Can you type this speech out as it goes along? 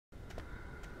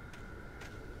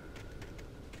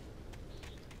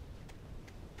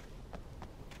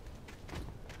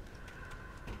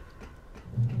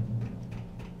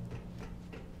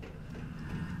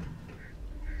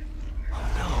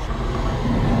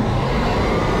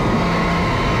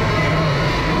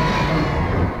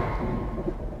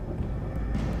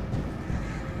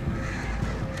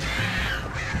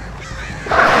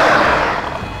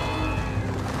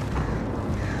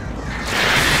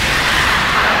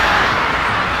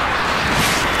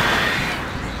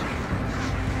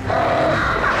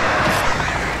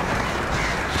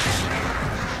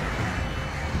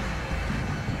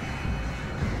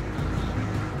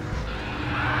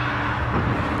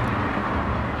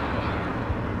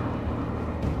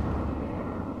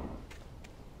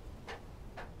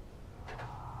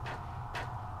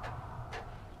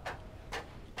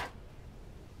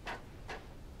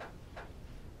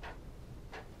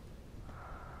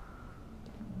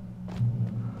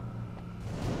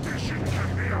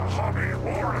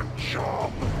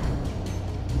job.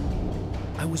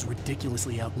 I was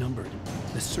ridiculously outnumbered.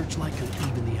 The searchlight could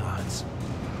even the odds.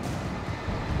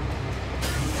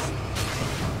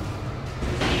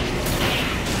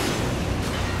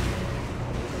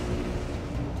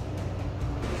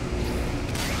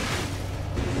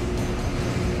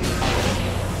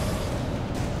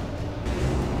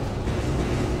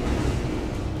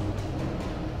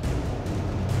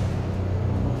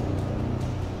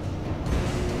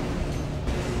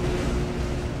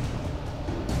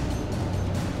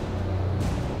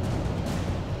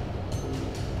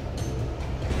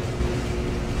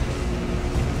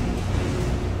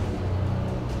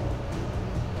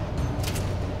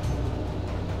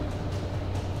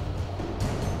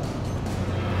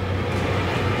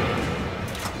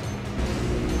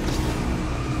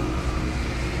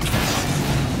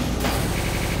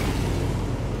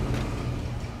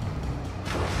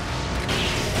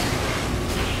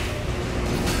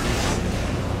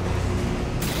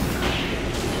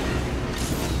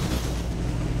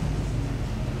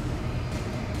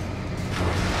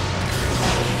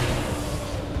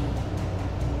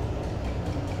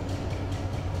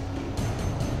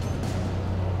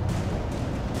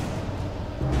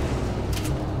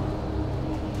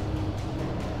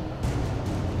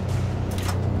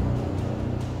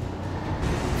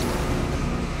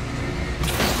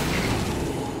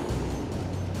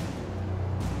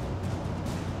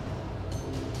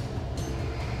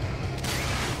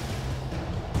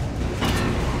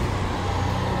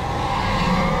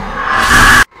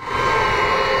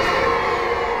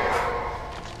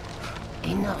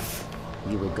 Enough.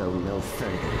 You will go no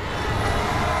further.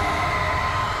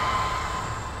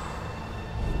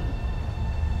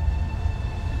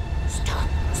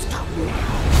 Stop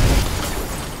now.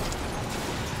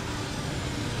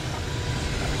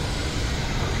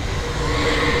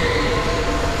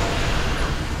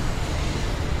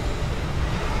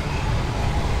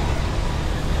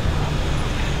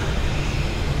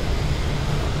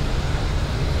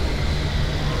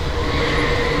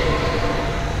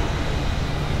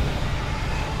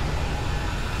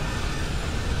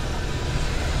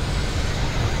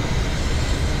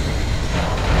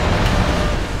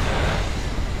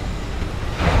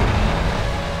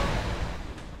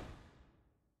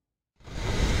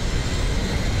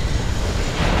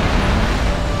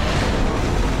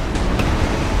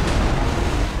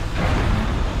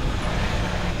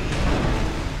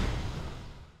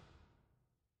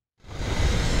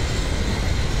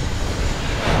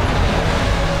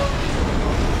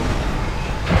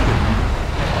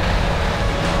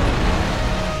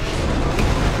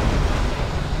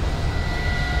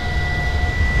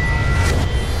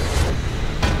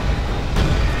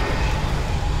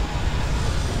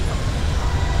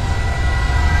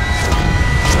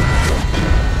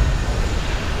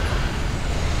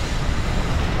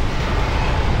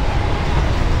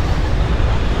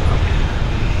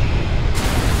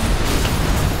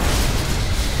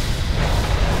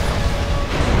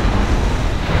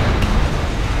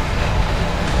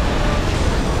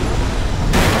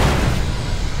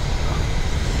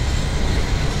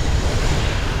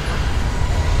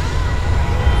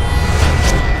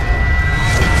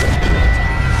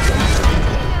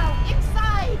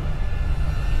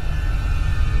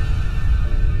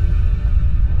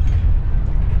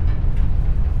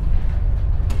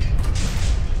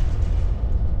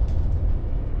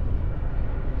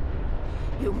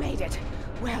 You made it.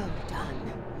 Well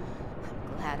done.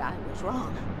 I'm glad I was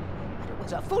wrong. But it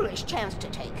was a foolish chance to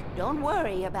take. Don't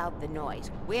worry about the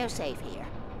noise. We're safe here.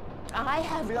 I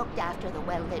have looked after the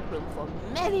well-lit room for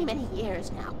many, many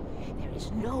years now. There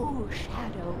is no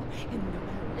shadow in the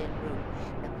well-lit room.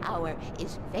 The power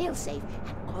is fail-safe,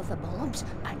 and all the bulbs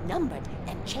are numbered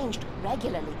and changed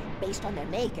regularly based on their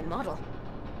make and model.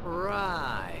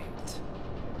 Right.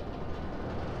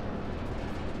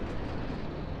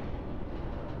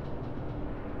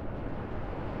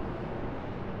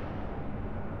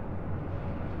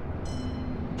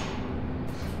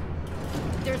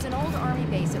 There's an old army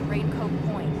base at Raincoat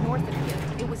Point, north of here.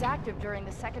 It was active during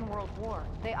the Second World War.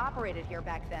 They operated here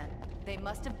back then. They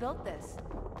must have built this.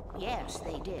 Yes,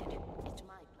 they did. It's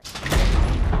my place.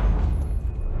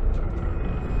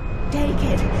 Take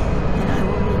it, and I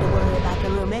won't need to worry about the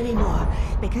room anymore,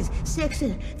 because 6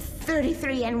 and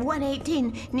 33 and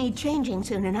 118 need changing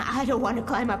soon, and I don't want to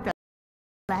climb up the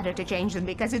ladder to change them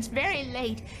because it's very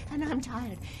late, and I'm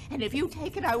tired. And if you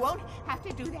take it, I won't have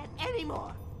to do that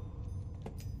anymore.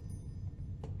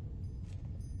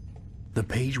 The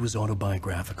page was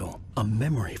autobiographical, a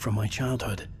memory from my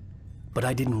childhood. But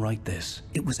I didn't write this.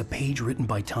 It was a page written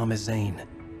by Thomas Zane.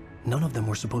 None of them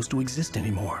were supposed to exist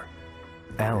anymore.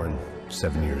 Alan,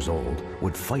 7 years old,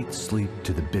 would fight sleep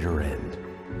to the bitter end.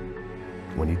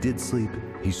 When he did sleep,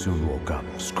 he soon woke up,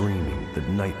 screaming, the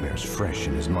nightmares fresh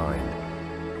in his mind.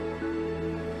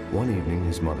 One evening,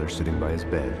 his mother, sitting by his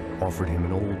bed, offered him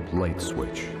an old light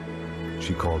switch.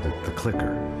 She called it the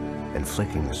clicker, and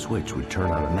flicking the switch would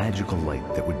turn on a magical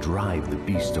light that would drive the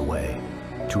beast away.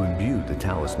 To imbue the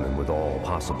talisman with all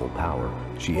possible power,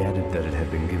 she added that it had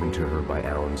been given to her by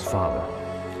Alan's father.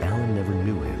 Alan never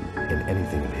knew him, and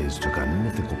anything of his took on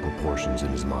mythical proportions in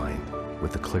his mind.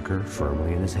 With the clicker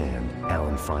firmly in his hand,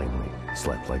 Alan finally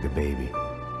slept like a baby.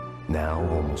 Now,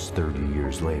 almost 30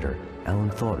 years later, Alan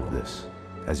thought of this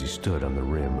as he stood on the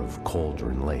rim of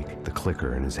Cauldron Lake, the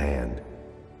clicker in his hand.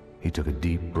 He took a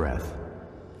deep breath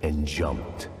and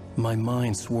jumped. My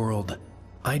mind swirled.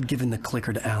 I'd given the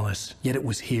clicker to Alice, yet it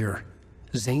was here.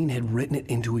 Zane had written it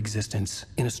into existence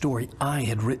in a story I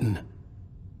had written.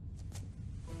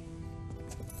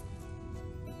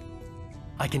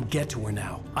 I can get to her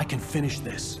now. I can finish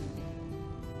this.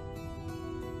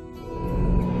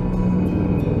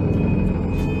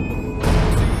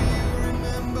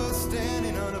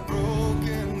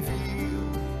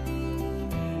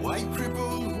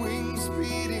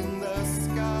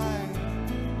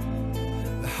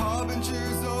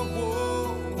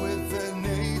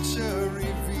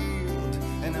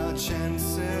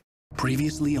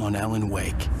 Previously on Alan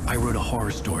Wake, I wrote a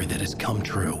horror story that has come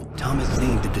true. Thomas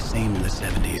Zane did the same in the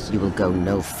 70s. You will go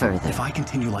no further. If I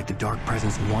continue like the Dark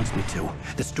Presence wants me to,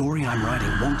 the story I'm writing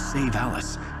won't save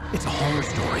Alice. It's a horror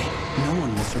story. No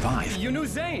one will survive. You knew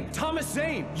Zane! Thomas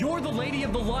Zane! You're the Lady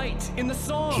of the Light in the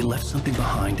song! He left something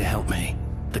behind to help me.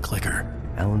 The clicker.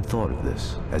 Alan thought of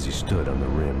this as he stood on the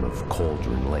rim of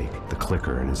Cauldron Lake, the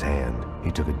clicker in his hand.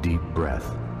 He took a deep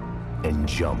breath and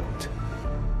jumped.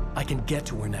 I can get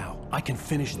to her now. I can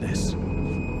finish this.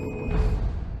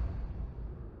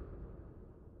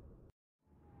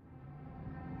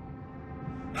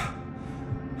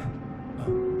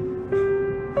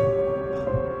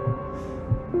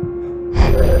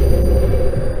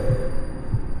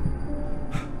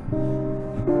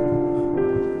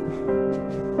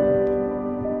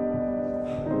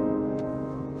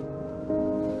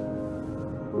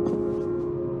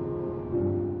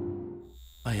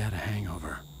 I had a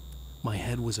hangover. My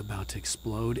head was about to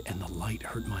explode and the light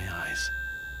hurt my eyes.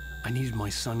 I needed my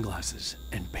sunglasses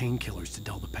and painkillers to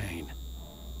dull the pain.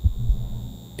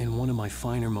 In one of my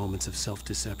finer moments of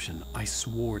self-deception, I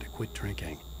swore to quit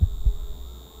drinking.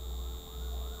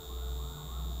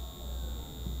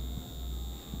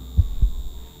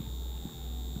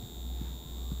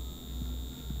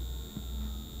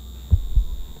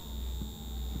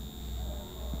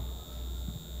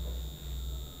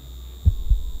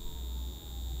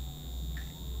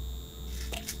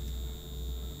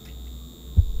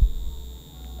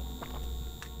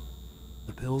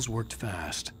 The pills worked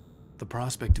fast. The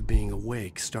prospect of being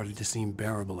awake started to seem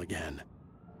bearable again.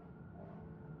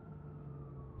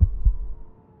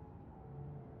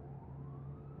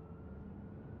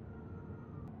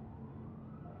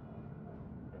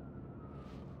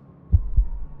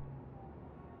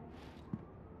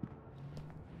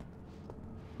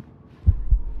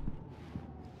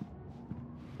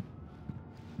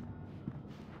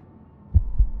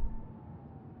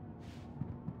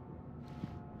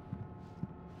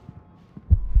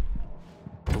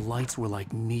 The lights were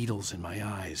like needles in my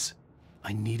eyes.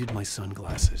 I needed my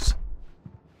sunglasses.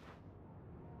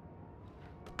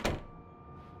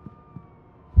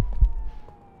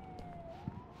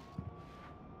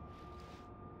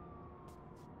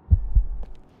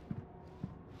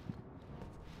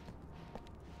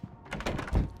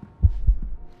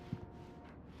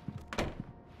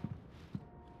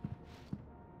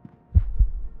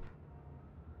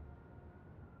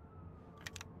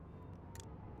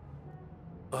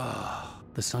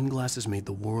 The sunglasses made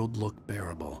the world look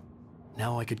bearable.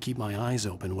 Now I could keep my eyes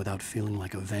open without feeling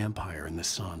like a vampire in the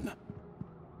sun.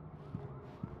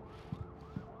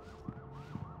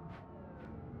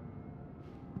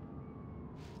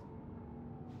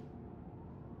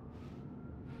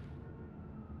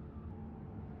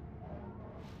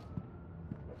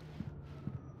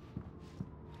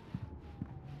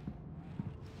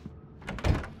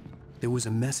 There was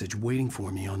a message waiting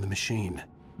for me on the machine.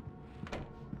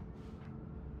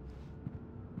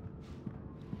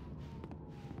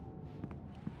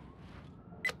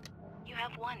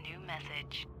 One new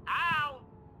message. Ow!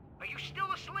 Are you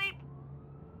still asleep?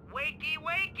 Wakey,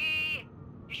 wakey!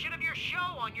 You should have your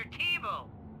show on your TiVo.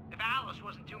 If Alice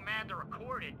wasn't too mad to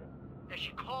record it. Now,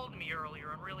 she called me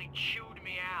earlier and really chewed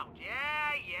me out.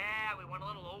 Yeah, we went a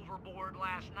little overboard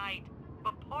last night.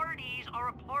 But parties are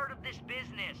a part of this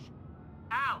business.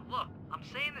 Al, look, I'm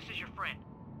saying this as your friend.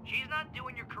 She's not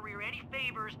doing your career any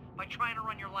favors by trying to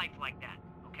run your life like that,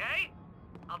 okay?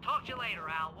 I'll talk to you later,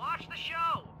 Al. Watch the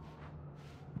show!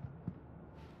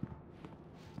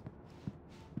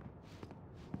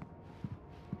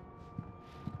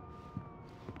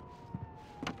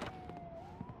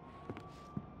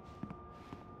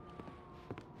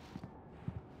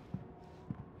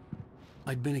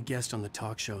 I'd been a guest on the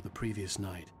talk show the previous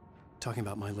night, talking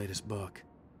about my latest book.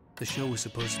 The show was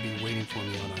supposed to be waiting for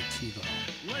me on our TiVo.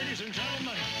 Ladies and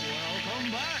gentlemen,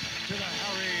 welcome back to the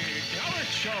Harry Garrett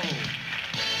Show.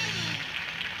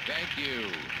 Thank you.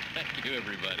 Thank you,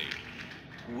 everybody.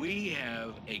 We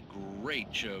have a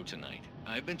great show tonight.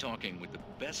 I've been talking with the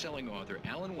best-selling author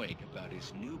Alan Wake about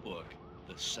his new book,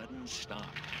 The Sudden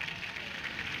Stop.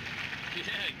 Yeah,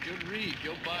 good read.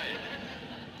 Go buy it.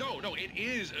 No, it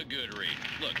is a good read.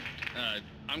 Look,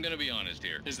 I'm gonna be honest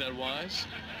here. Is that wise?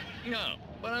 No,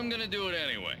 but I'm gonna do it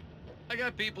anyway. I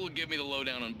got people who give me the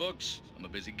lowdown on books. I'm a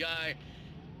busy guy.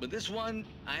 But this one,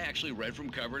 I actually read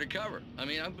from cover to cover. I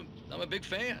mean, I'm a big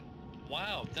fan.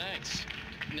 Wow, thanks.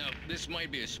 Now, this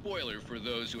might be a spoiler for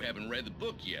those who haven't read the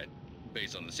book yet.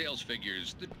 Based on the sales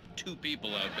figures, the 2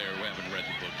 people out there who haven't read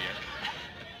the book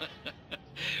yet.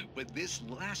 But this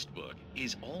last book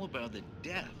is all about the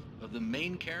death of the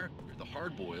main character, the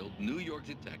hard-boiled New York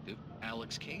detective,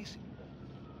 Alex Casey.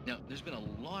 Now, there's been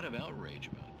a lot of outrage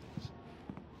about this.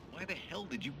 Why the hell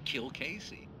did you kill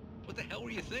Casey? What the hell were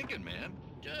you thinking, man?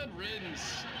 Good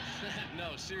riddance.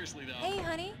 No, seriously though. Hey,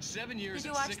 honey. 7 years Did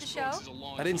you and watch 6 the books show? is a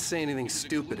long I didn't time. say anything He's a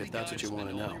stupid gloomy if that's guy what you who want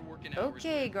to spent all know. your working hours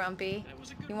Okay, with. Grumpy. And it was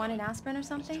a good You want an book. aspirin or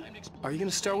something? Are you gonna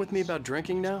start with me about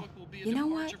drinking now? This book will be a You know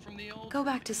what? departure from the old Go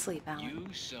back to sleep, Alan.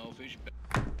 You selfish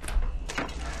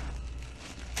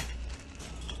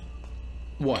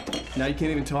What? Now you can't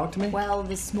even talk to me? Well,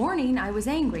 this morning I was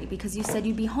angry because you said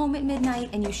you'd be home at midnight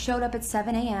and you showed up at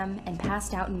 7 a.m. and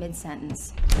passed out in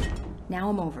mid-sentence. Now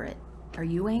I'm over it. Are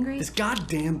you angry? This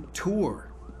goddamn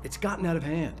tour. It's gotten out of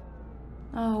hand.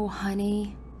 Oh,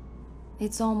 honey.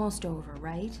 It's almost over,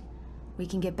 right? We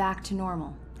can get back to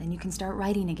normal. Then you can start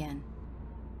writing again.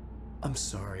 I'm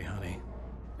sorry, honey.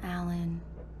 Alan,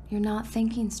 you're not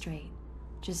thinking straight.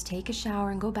 Just take a shower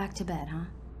and go back to bed, huh?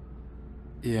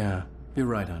 Yeah, you're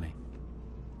right, honey.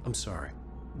 I'm sorry.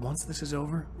 Once this is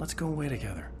over, let's go away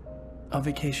together. A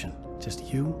vacation.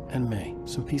 Just you and me.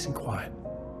 Some peace and quiet.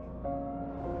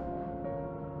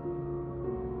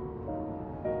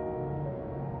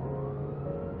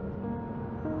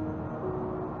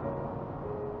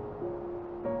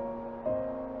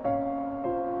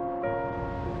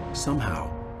 Somehow,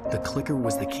 the clicker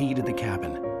was the key to the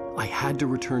cabin. I had to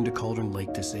return to Cauldron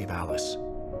Lake to save Alice.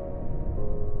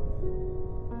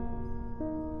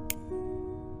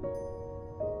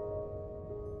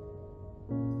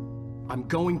 I'm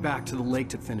going back to the lake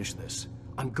to finish this.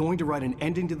 I'm going to write an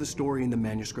ending to the story in the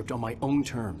manuscript on my own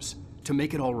terms, to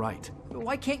make it all right.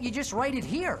 Why can't you just write it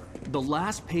here? The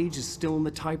last page is still in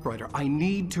the typewriter. I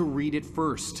need to read it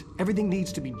first. Everything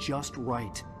needs to be just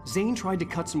right. Zane tried to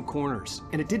cut some corners,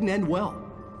 and it didn't end well.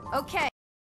 Okay.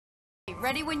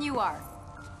 Ready when you are.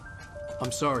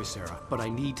 I'm sorry, Sarah, but I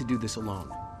need to do this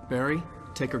alone. Barry,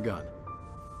 take her gun.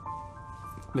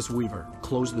 Miss Weaver,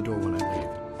 close the door when I leave.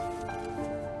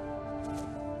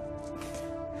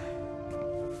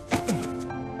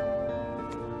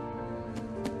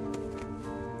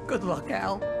 Good luck,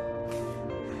 Al.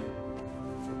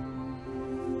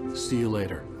 See you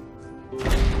later.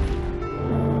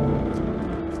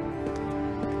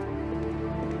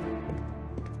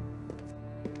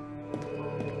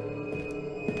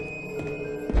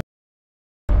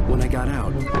 When I got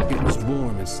out, it was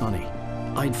warm and sunny.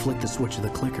 I'd flicked the switch of the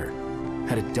clicker.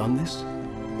 Had it done this?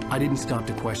 I didn't stop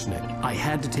to question it. I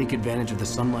had to take advantage of the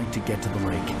sunlight to get to the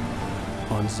lake.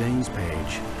 On Zane's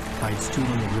page, I'd stood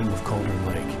on the rim of Cauldron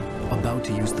Lake, about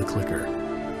to use the clicker.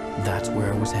 That's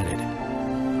where I was headed.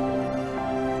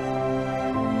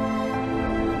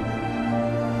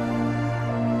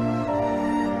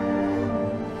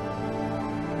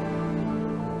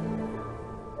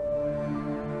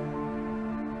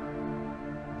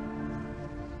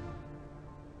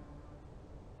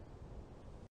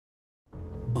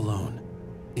 Alone,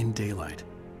 in daylight,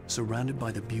 surrounded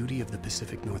by the beauty of the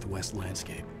Pacific Northwest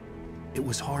landscape, it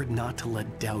was hard not to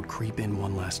let doubt creep in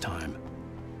one last time.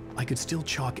 I could still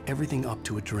chalk everything up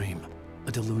to a dream,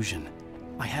 a delusion.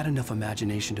 I had enough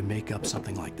imagination to make up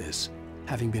something like this,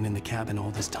 having been in the cabin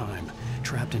all this time,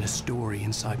 trapped in a story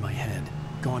inside my head,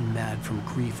 gone mad from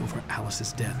grief over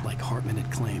Alice's death like Hartman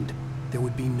had claimed. There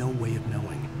would be no way of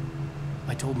knowing.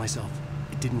 I told myself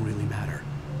it didn't really matter.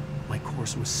 My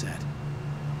course was set.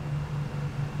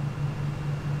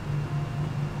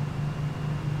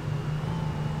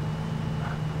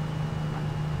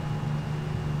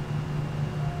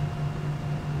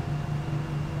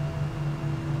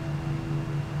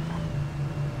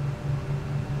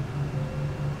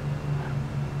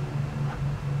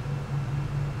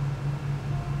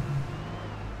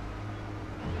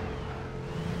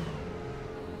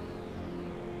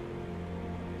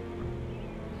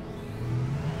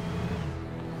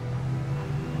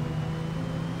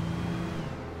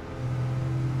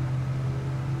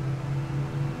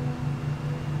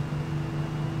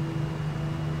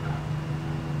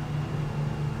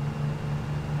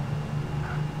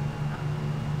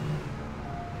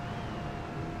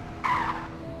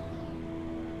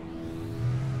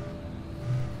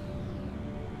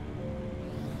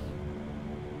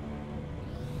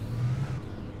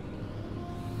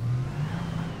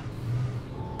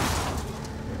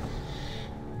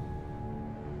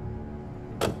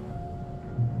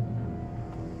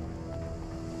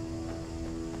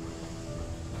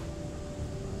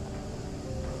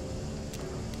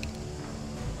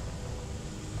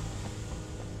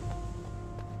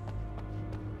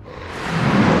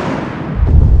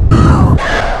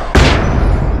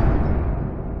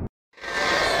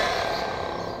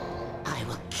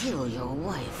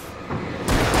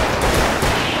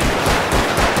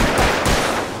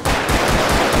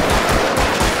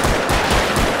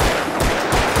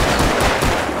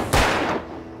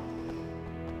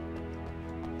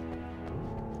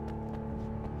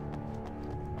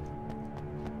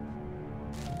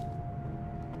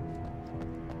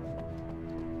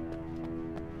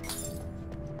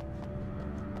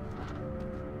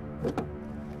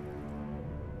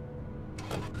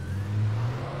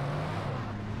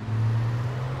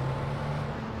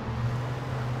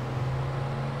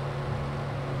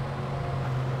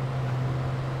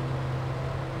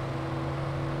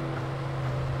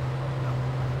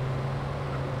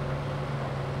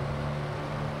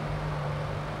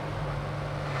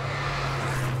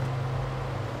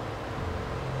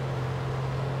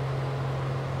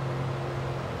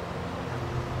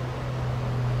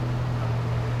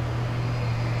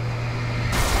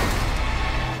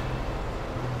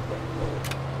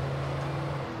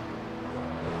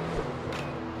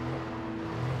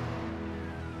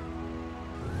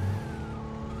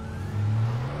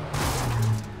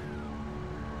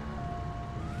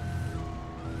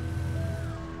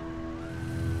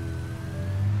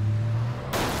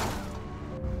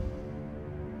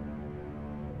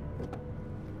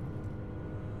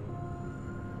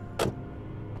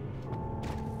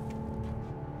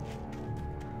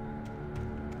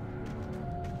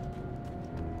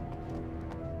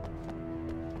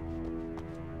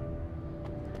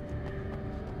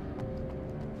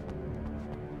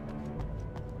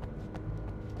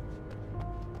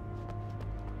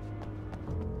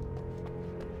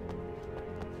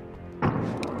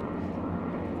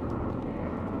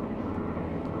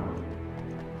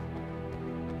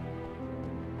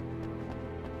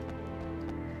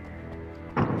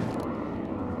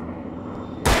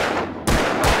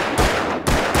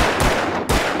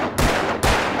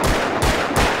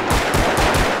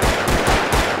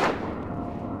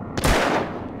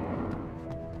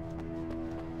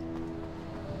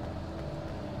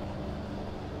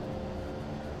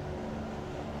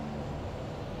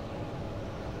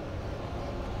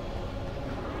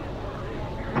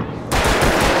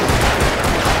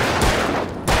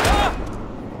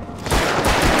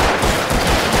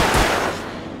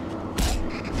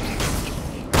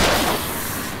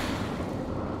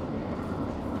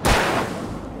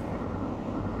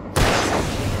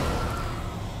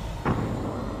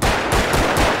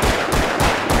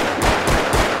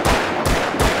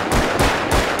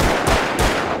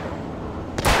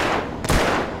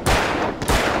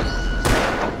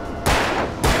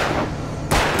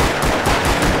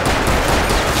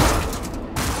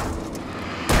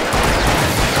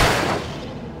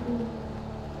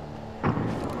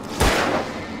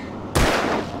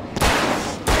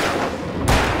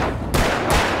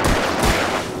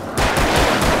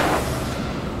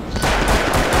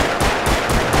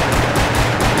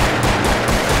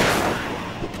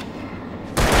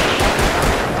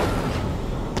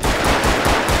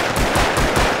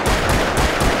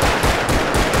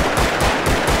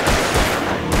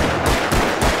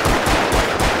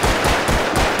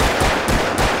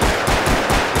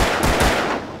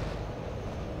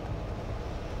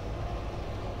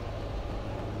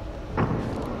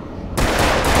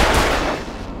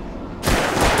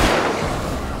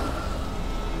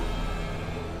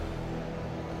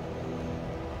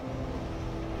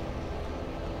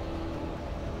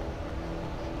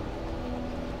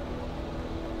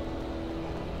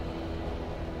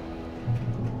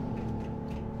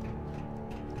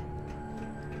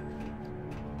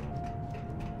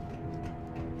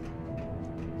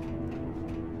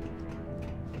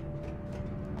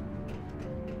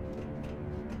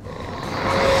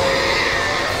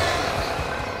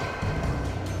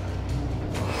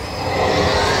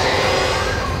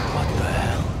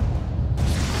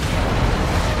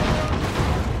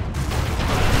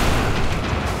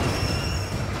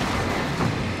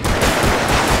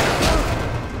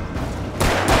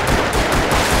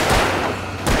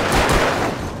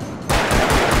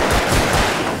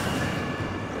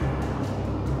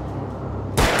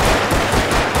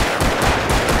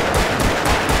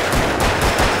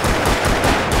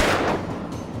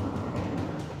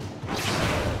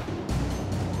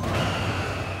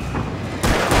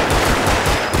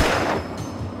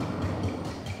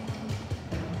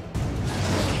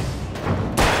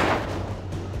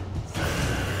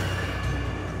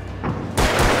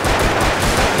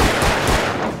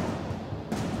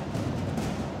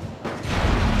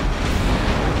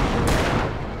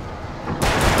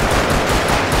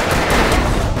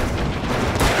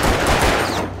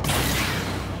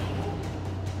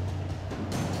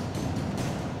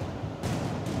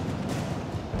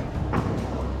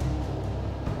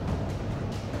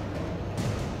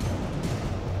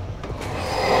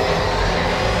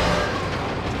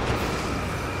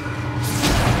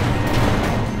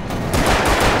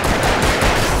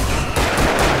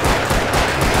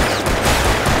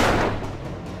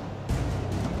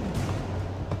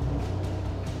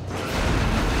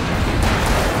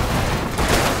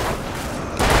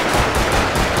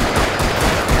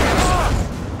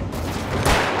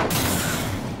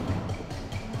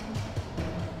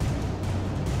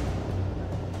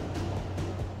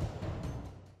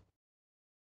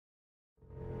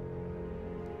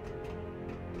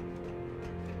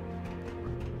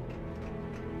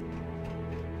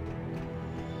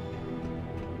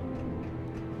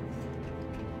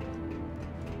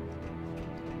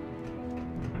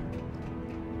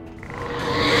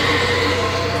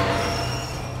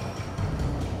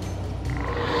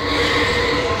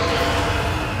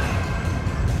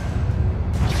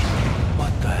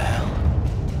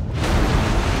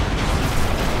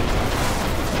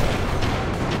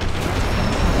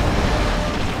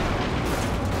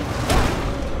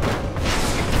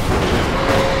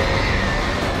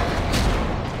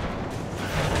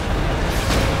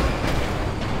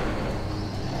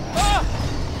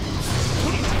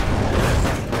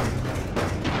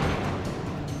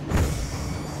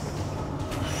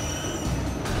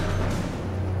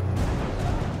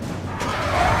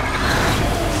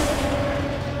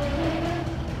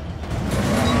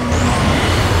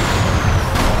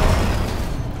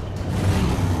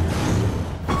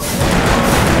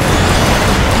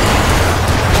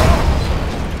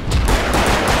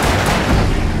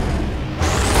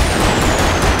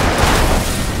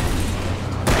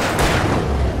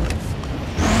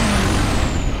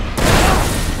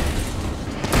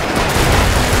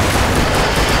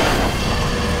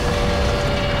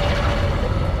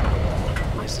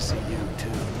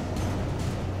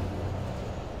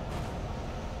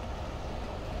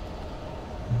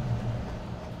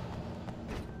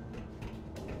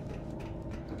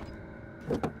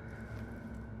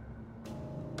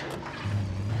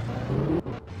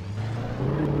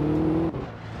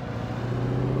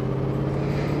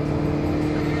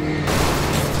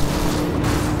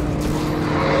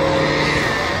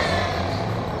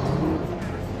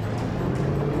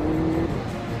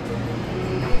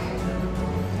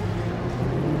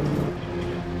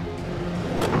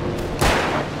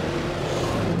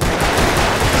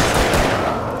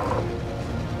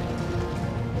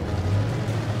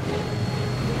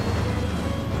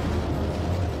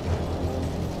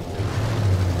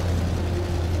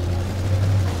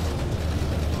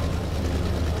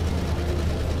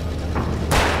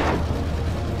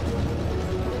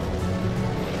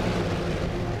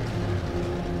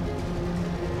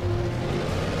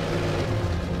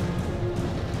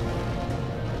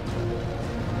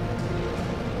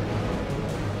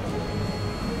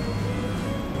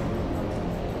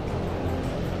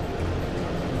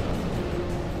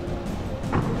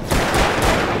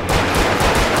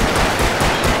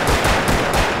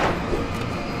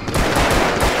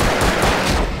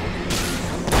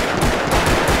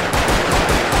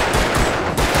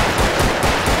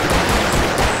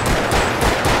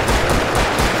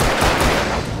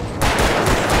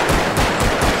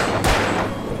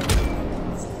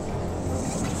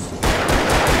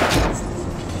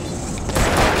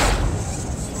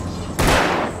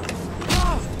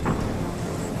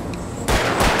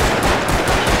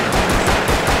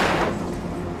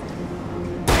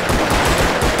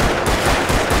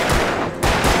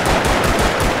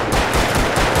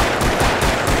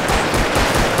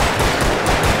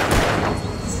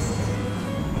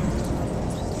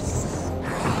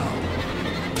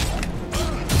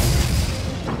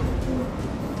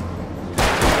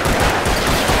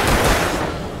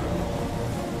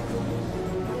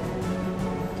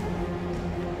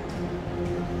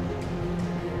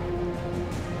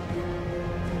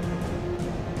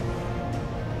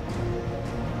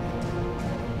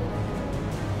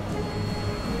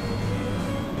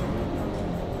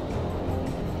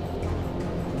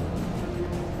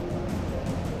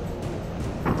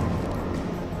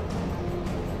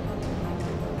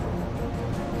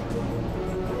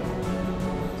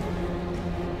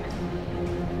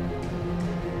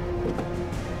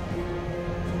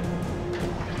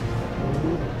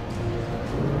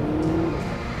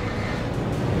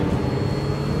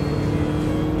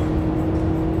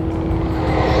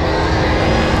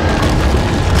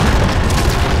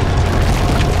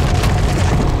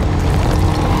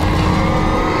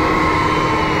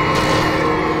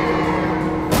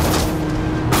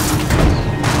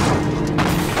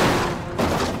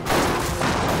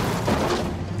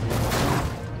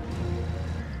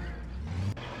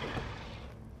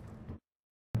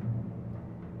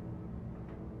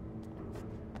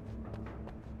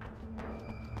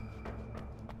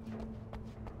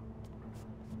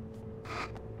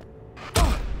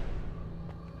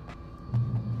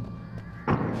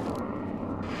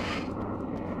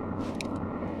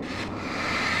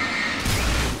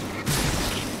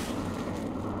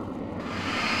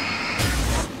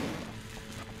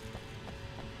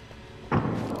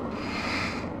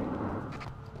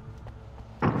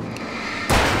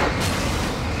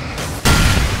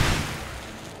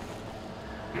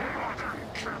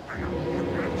 champion.